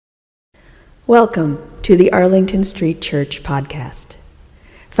Welcome to the Arlington Street Church podcast.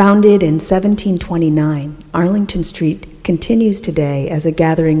 Founded in 1729, Arlington Street continues today as a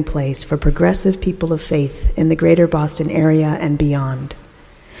gathering place for progressive people of faith in the greater Boston area and beyond.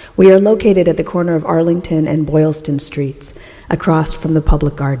 We are located at the corner of Arlington and Boylston Streets, across from the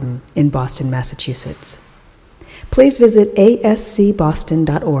Public Garden in Boston, Massachusetts. Please visit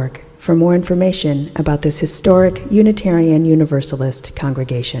ascboston.org for more information about this historic Unitarian Universalist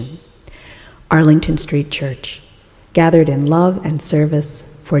congregation. Arlington Street Church, gathered in love and service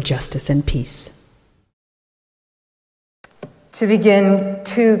for justice and peace. To begin,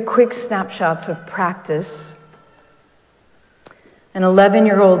 2 quick snapshots of practice. An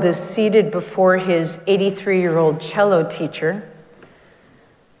 11-year-old is seated before his 83-year-old cello teacher.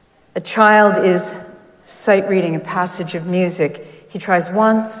 A child is sight reading a passage of music. He tries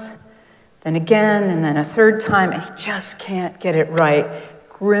once, then again, and then a third time, and he just can't get it right.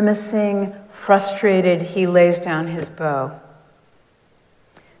 Grimacing, frustrated, he lays down his bow.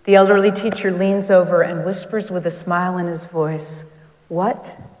 The elderly teacher leans over and whispers with a smile in his voice,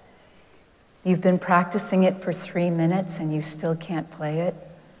 "What? You've been practicing it for 3 minutes and you still can't play it?"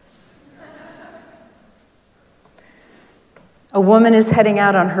 A woman is heading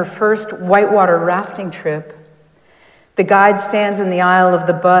out on her first whitewater rafting trip. The guide stands in the aisle of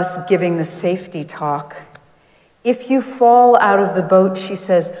the bus giving the safety talk. "If you fall out of the boat," she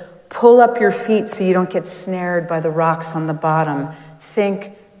says, "pull up your feet so you don't get snared by the rocks on the bottom.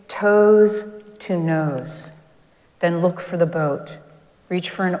 Think toes to nose. Then look for the boat. Reach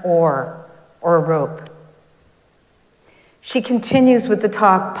for an oar or a rope." She continues with the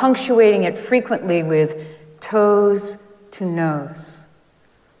talk, punctuating it frequently with toes to nose.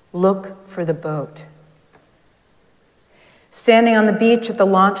 Look for the boat. Standing on the beach at the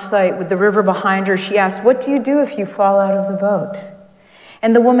launch site with the river behind her, she asks, "What do you do if you fall out of the boat?"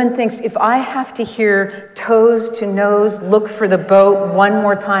 And the woman thinks, if I have to hear toes to nose, look for the boat one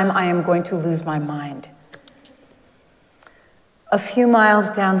more time, I am going to lose my mind. A few miles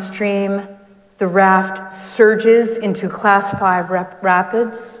downstream, the raft surges into Class 5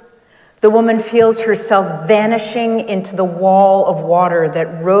 rapids. The woman feels herself vanishing into the wall of water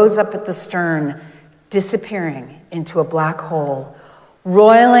that rose up at the stern, disappearing into a black hole.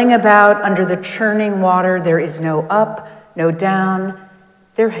 Roiling about under the churning water, there is no up, no down.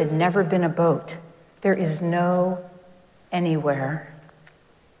 There had never been a boat. There is no anywhere.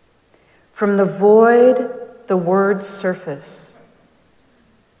 From the void, the words surface.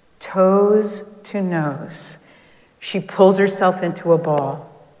 Toes to nose. She pulls herself into a ball.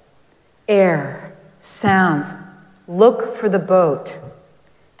 Air, sounds, look for the boat.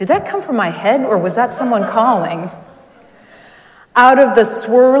 Did that come from my head or was that someone calling? Out of the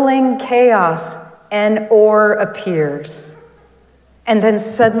swirling chaos, an oar appears. And then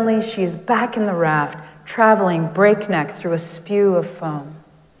suddenly she is back in the raft, traveling breakneck through a spew of foam.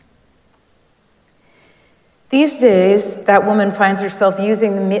 These days, that woman finds herself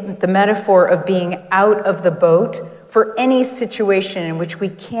using the metaphor of being out of the boat for any situation in which we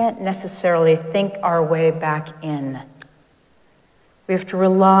can't necessarily think our way back in. We have to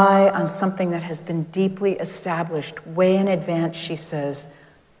rely on something that has been deeply established way in advance, she says,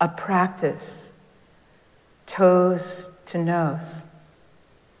 a practice, toes to nose.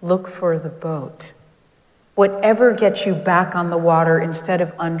 Look for the boat. Whatever gets you back on the water instead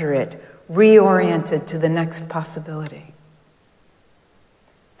of under it, reoriented to the next possibility.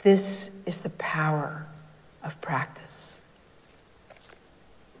 This is the power of practice.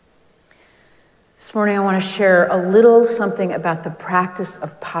 This morning I want to share a little something about the practice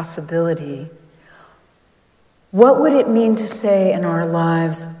of possibility. What would it mean to say in our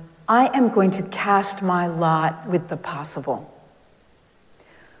lives, I am going to cast my lot with the possible?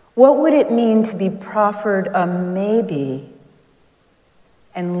 What would it mean to be proffered a maybe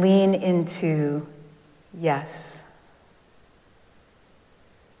and lean into yes?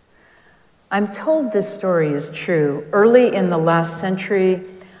 I'm told this story is true. Early in the last century,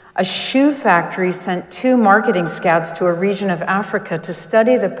 a shoe factory sent 2 marketing scouts to a region of Africa to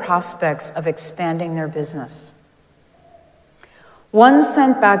study the prospects of expanding their business. One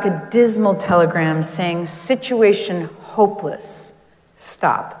sent back a dismal telegram saying, "Situation hopeless.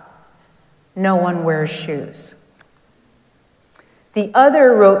 Stop. No one wears shoes." The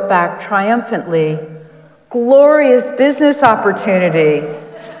other wrote back triumphantly, "Glorious business opportunity.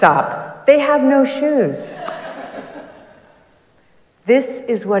 Stop. They have no shoes." This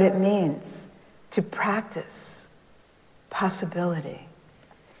is what it means to practice possibility.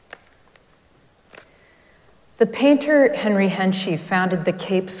 The painter Henry Henshey founded the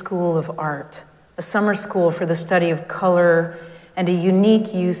Cape School of Art, a summer school for the study of color, and a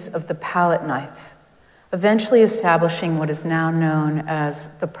unique use of the palette knife, eventually establishing what is now known as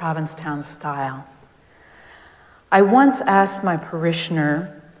the Provincetown style. I once asked my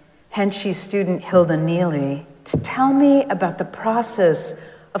parishioner, Henshey student Hilda Neely, to tell me about the process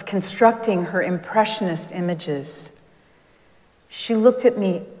of constructing her impressionist images. She looked at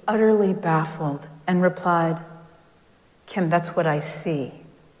me utterly baffled and replied, Kim, that's what I see.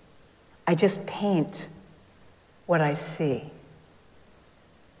 I just paint what I see.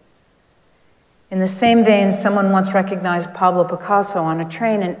 In the same vein, someone once recognized Pablo Picasso on a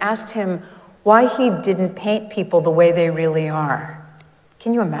train and asked him why he didn't paint people the way they really are.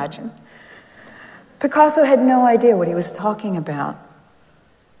 Can you imagine? Picasso had no idea what he was talking about.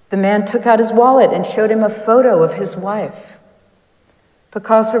 The man took out his wallet and showed him a photo of his wife.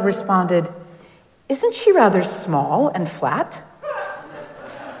 Picasso responded, "Isn't she rather small and flat?"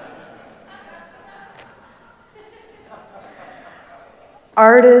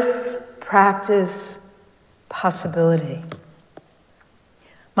 Artists practice possibility.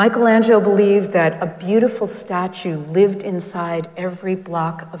 Michelangelo believed that a beautiful statue lived inside every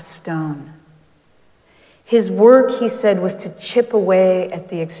block of stone. His work, he said, was to chip away at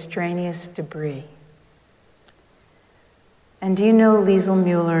the extraneous debris. And do you know Liesl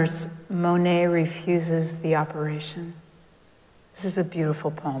Mueller's Monet Refuses the Operation? This is a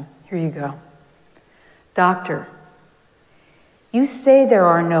beautiful poem. Here you go. Doctor, you say there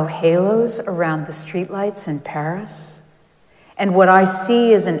are no halos around the streetlights in Paris, and what I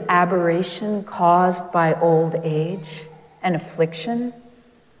see is an aberration caused by old age, an affliction.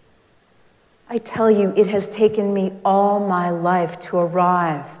 I tell you, it has taken me all my life to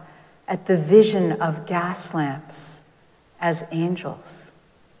arrive at the vision of gas lamps as angels,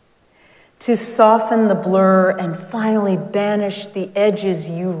 to soften the blur and finally banish the edges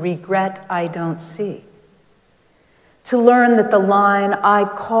you regret I don't see, to learn that the line I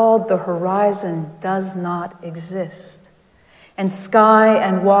called the horizon does not exist, and sky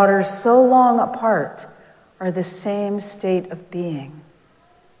and water so long apart are the same state of being.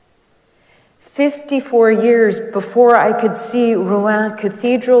 54 years before I could see Rouen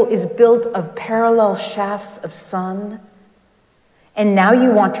Cathedral is built of parallel shafts of sun, and now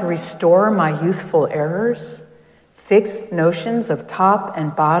you want to restore my youthful errors, fixed notions of top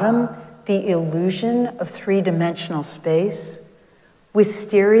and bottom, the illusion of three-dimensional space,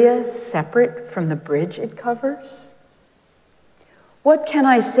 wisteria separate from the bridge it covers? What can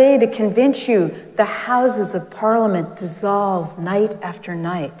I say to convince you the Houses of Parliament dissolve night after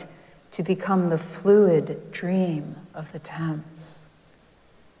night to become the fluid dream of the Thames?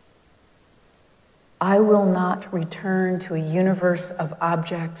 I will not return to a universe of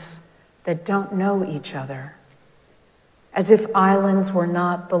objects that don't know each other, as if islands were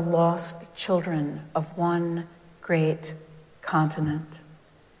not the lost children of one great continent.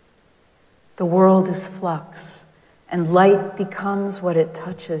 The world is flux, and light becomes what it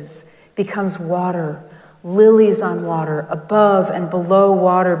touches, becomes water, lilies on water, above and below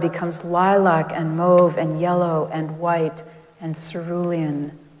water becomes lilac and mauve and yellow and white and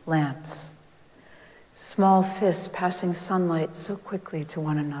cerulean lamps. Small fists passing sunlight so quickly to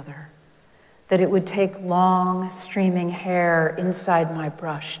one another that it would take long, streaming hair inside my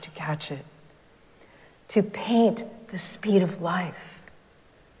brush to catch it, to paint the speed of life.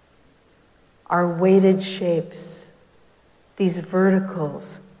 Our weighted shapes, these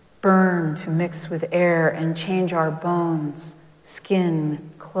verticals, burn to mix with air and change our bones,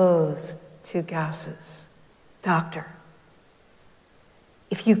 skin, clothes to gases. Doctor,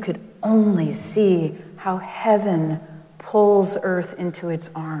 if you could only see how heaven pulls earth into its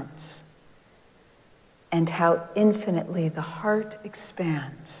arms and how infinitely the heart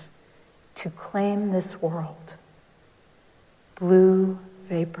expands to claim this world, blue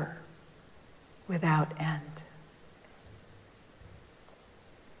vapor without end.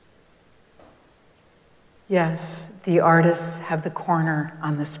 Yes, the artists have the corner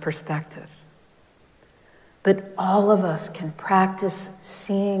on this perspective. But all of us can practice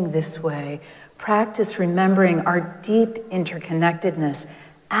seeing this way, practice remembering our deep interconnectedness,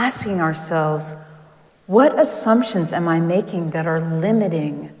 asking ourselves, what assumptions am I making that are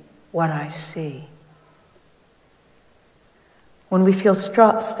limiting what I see? When we feel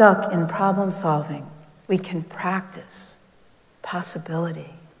stuck in problem solving, we can practice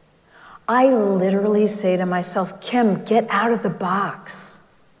possibility. I literally say to myself, Kim, get out of the box.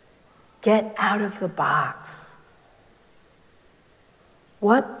 Get out of the box.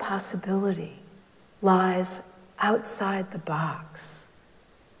 What possibility lies outside the box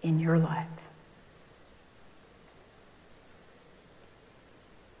in your life?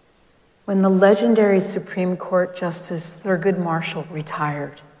 When the legendary Supreme Court Justice Thurgood Marshall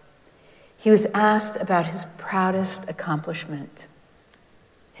retired, he was asked about his proudest accomplishment.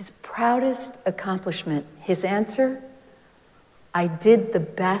 His proudest accomplishment, his answer, I did the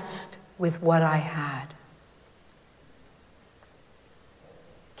best with what I had.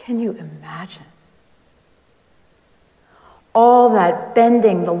 Can you imagine? All that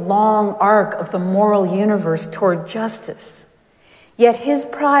bending the long arc of the moral universe toward justice. Yet his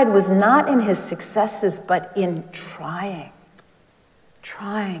pride was not in his successes, but in trying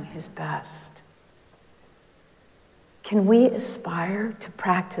his best. Can we aspire to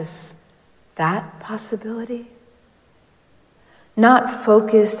practice that possibility? Not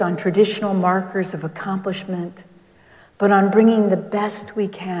focused on traditional markers of accomplishment, but on bringing the best we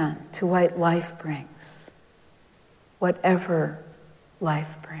can to what life brings, whatever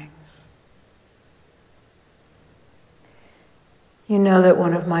life brings. You know that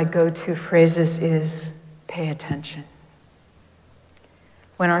one of my go-to phrases is, pay attention.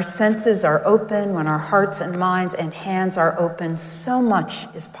 When our senses are open, when our hearts and minds and hands are open, so much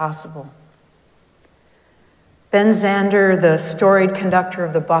is possible. Ben Zander, the storied conductor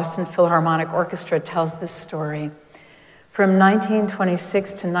of the Boston Philharmonic Orchestra, tells this story. From 1926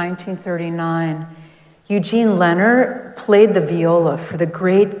 to 1939, Eugene Lehnert played the viola for the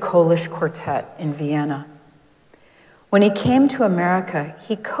great Polish quartet in Vienna. When he came to America,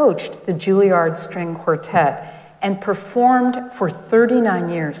 he coached the Juilliard String Quartet and performed for 39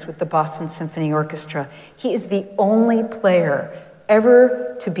 years with the Boston Symphony Orchestra. He is the only player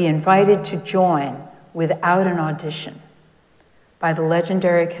ever to be invited to join without an audition by the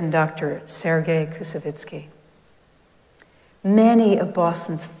legendary conductor Sergei Koussevitzky. Many of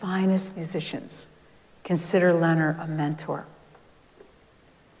Boston's finest musicians consider Lehnert a mentor.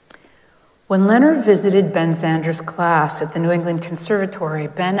 When Lehnert visited Ben Zander's class at the New England Conservatory,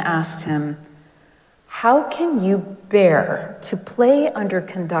 Ben asked him, "How can you bear to play under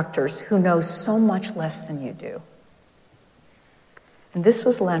conductors who know so much less than you do?" And this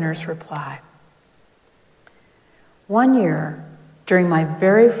was Lehnert's reply. One year, during my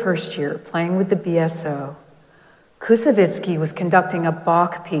very first year playing with the BSO, Koussevitzky was conducting a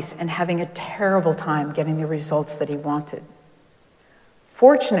Bach piece and having a terrible time getting the results that he wanted.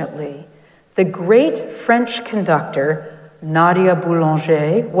 Fortunately, the great French conductor, Nadia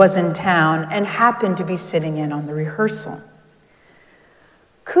Boulanger, was in town and happened to be sitting in on the rehearsal.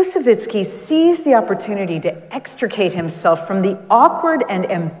 Koussevitzky seized the opportunity to extricate himself from the awkward and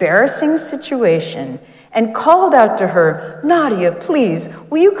embarrassing situation and called out to her, "Nadia, please,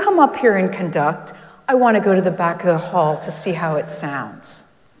 will you come up here and conduct? I want to go to the back of the hall to see how it sounds."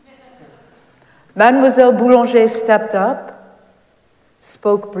 Mademoiselle Boulanger stepped up,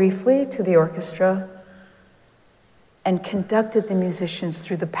 spoke briefly to the orchestra, and conducted the musicians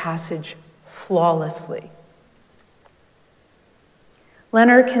through the passage flawlessly.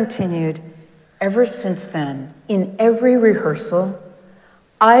 Lehnert continued, "Ever since then, in every rehearsal,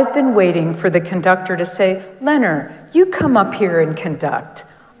 I've been waiting for the conductor to say, 'Lehnert, you come up here and conduct.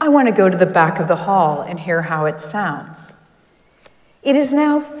 I want to go to the back of the hall and hear how it sounds.'" It is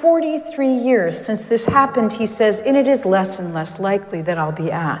now 43 years since this happened, he says, and it is less and less likely that I'll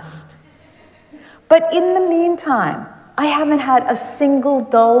be asked. But in the meantime, I haven't had a single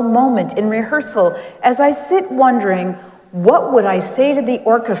dull moment in rehearsal as I sit wondering, what would I say to the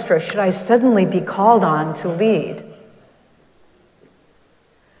orchestra should I suddenly be called on to lead?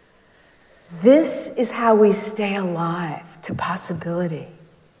 This is how we stay alive to possibility.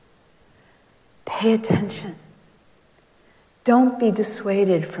 Pay attention. Don't be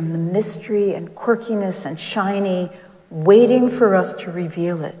dissuaded from the mystery and quirkiness and shiny, waiting for us to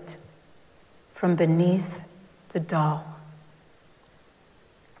reveal it from beneath the dull.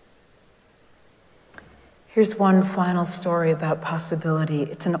 Here's one final story about possibility.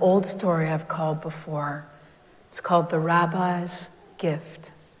 It's an old story I've called before. It's called The Rabbi's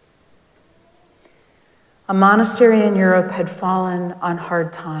Gift. A monastery in Europe had fallen on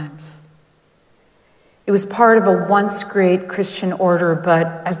hard times. It was part of a once great Christian order,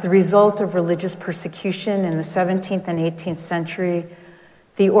 but as the result of religious persecution in the 17th and 18th century,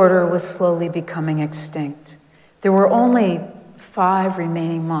 the order was slowly becoming extinct. There were only 5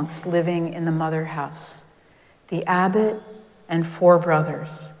 remaining monks living in the mother house, the abbot and 4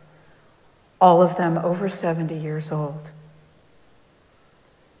 brothers, all of them over 70 years old.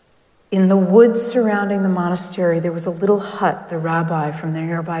 In the woods surrounding the monastery, there was a little hut the rabbi from the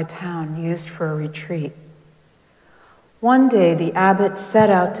nearby town used for a retreat. One day, the abbot set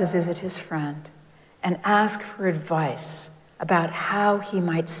out to visit his friend and ask for advice about how he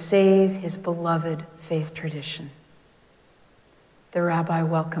might save his beloved faith tradition. The rabbi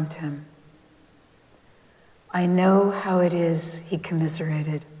welcomed him. I know how it is, he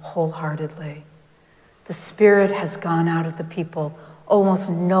commiserated wholeheartedly. The spirit has gone out of the people. Almost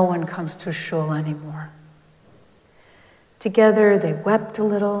no one comes to shul anymore. Together they wept a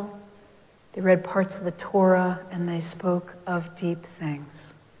little, they read parts of the Torah, and they spoke of deep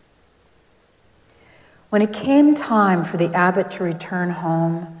things. When it came time for the abbot to return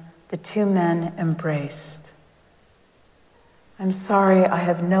home, the two men embraced. "I'm sorry, I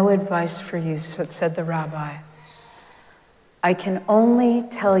have no advice for you," said the rabbi. "I can only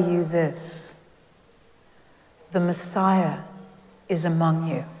tell you this. The Messiah is among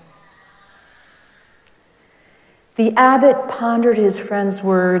you." The abbot pondered his friend's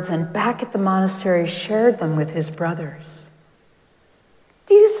words and back at the monastery shared them with his brothers.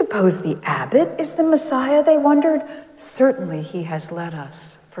 "Do you suppose the abbot is the Messiah?" they wondered. "Certainly he has led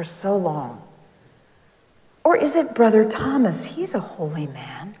us for so long. Or is it Brother Thomas? He's a holy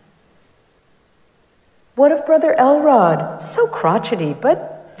man. What of Brother Elrod? So crotchety,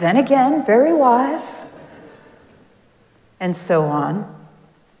 but then again, very wise." And so on.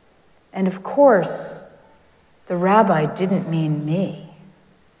 And of course, the rabbi didn't mean me.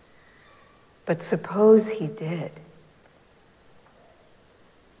 But suppose he did.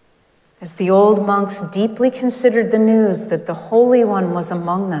 As the old monks deeply considered the news that the Holy One was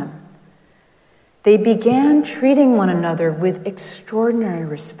among them, they began treating one another with extraordinary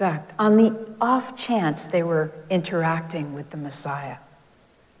respect on the off chance they were interacting with the Messiah.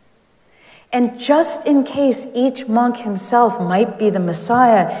 And just in case each monk himself might be the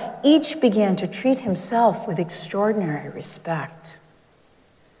Messiah, each began to treat himself with extraordinary respect.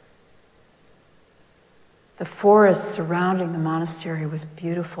 The forest surrounding the monastery was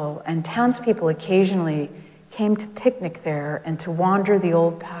beautiful, and townspeople occasionally came to picnic there and to wander the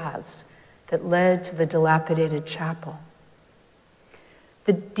old paths that led to the dilapidated chapel.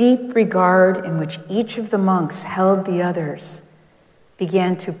 The deep regard in which each of the monks held the others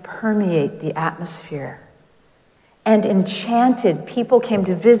began to permeate the atmosphere. And enchanted, people came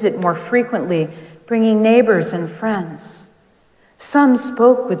to visit more frequently, bringing neighbors and friends. Some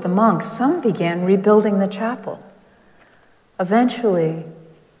spoke with the monks, some began rebuilding the chapel. Eventually,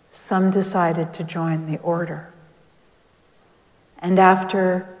 some decided to join the order. And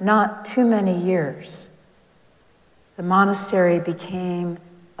after not too many years, the monastery became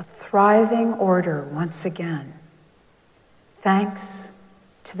a thriving order once again, thanks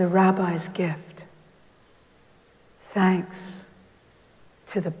to the rabbi's gift, thanks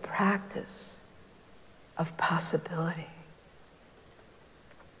to the practice of possibility.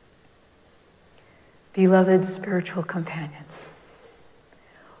 Beloved spiritual companions,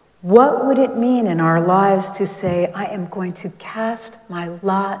 what would it mean in our lives to say, I am going to cast my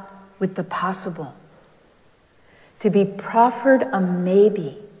lot with the possible, to be proffered a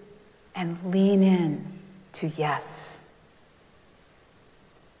maybe and lean in to yes?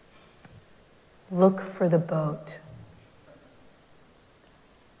 Look for the boat.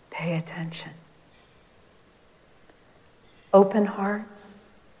 Pay attention. Open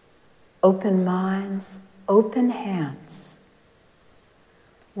hearts, open minds, open hands.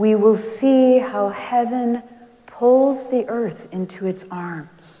 We will see how heaven pulls the earth into its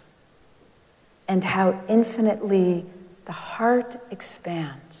arms and how infinitely the heart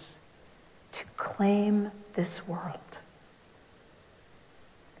expands to claim this world.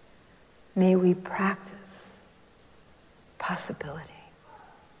 May we practice possibility.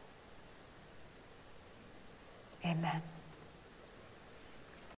 Amen.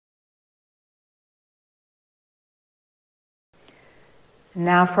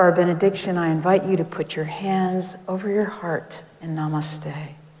 Now for our benediction, I invite you to put your hands over your heart in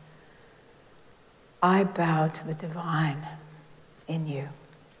namaste. I bow to the divine in you.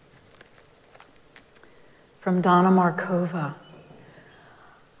 From Donna Markova,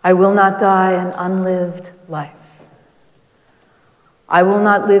 I will not die an unlived life. I will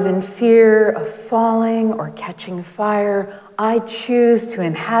not live in fear of falling or catching fire. I choose to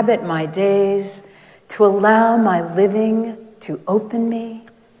inhabit my days, to allow my living to open me,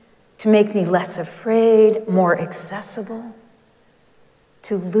 to make me less afraid, more accessible,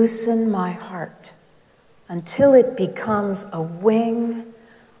 to loosen my heart until it becomes a wing,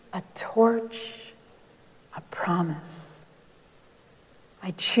 a torch, a promise. I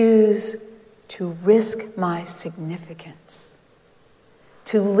choose to risk my significance,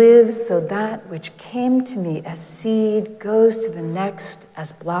 to live so that which came to me as seed goes to the next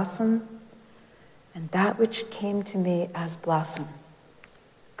as blossom, and that which came to me as blossom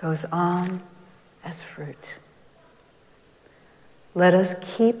goes on as fruit. Let us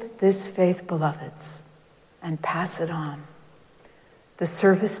keep this faith, beloveds, and pass it on. The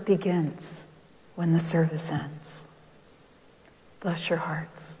service begins when the service ends. Bless your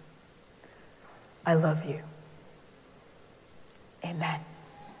hearts. I love you. Amen.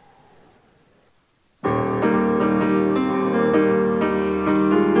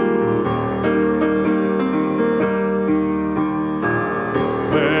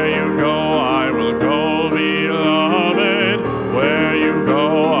 Where you go, I will go, beloved. Where you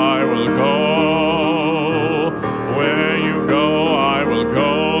go, I will go. Where you go, I will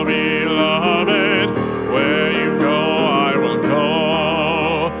go, beloved. Where you go, I will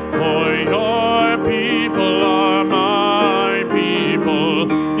go. For your people are my people.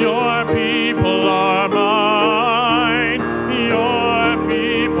 Your people are mine. Your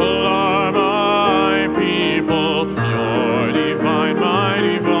people are my people. Your divine, my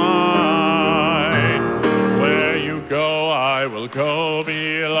divine. Where you go, I will go,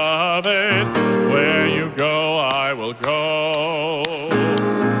 beloved. Where you go, I will go.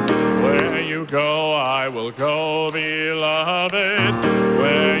 Where you go, I will go, beloved.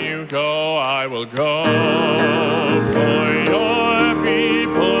 Where you go, I will go. For your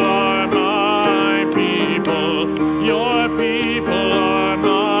people are my people. Your people are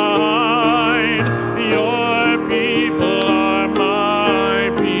mine. Your people are my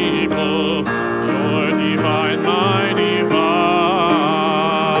people. Your divine, my divine.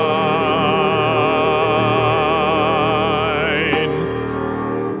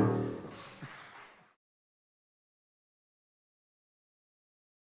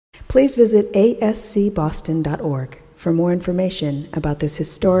 Please visit ascboston.org for more information about this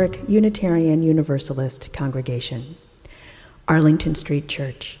historic Unitarian Universalist congregation. Arlington Street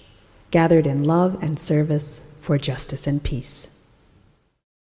Church, gathered in love and service for justice and peace.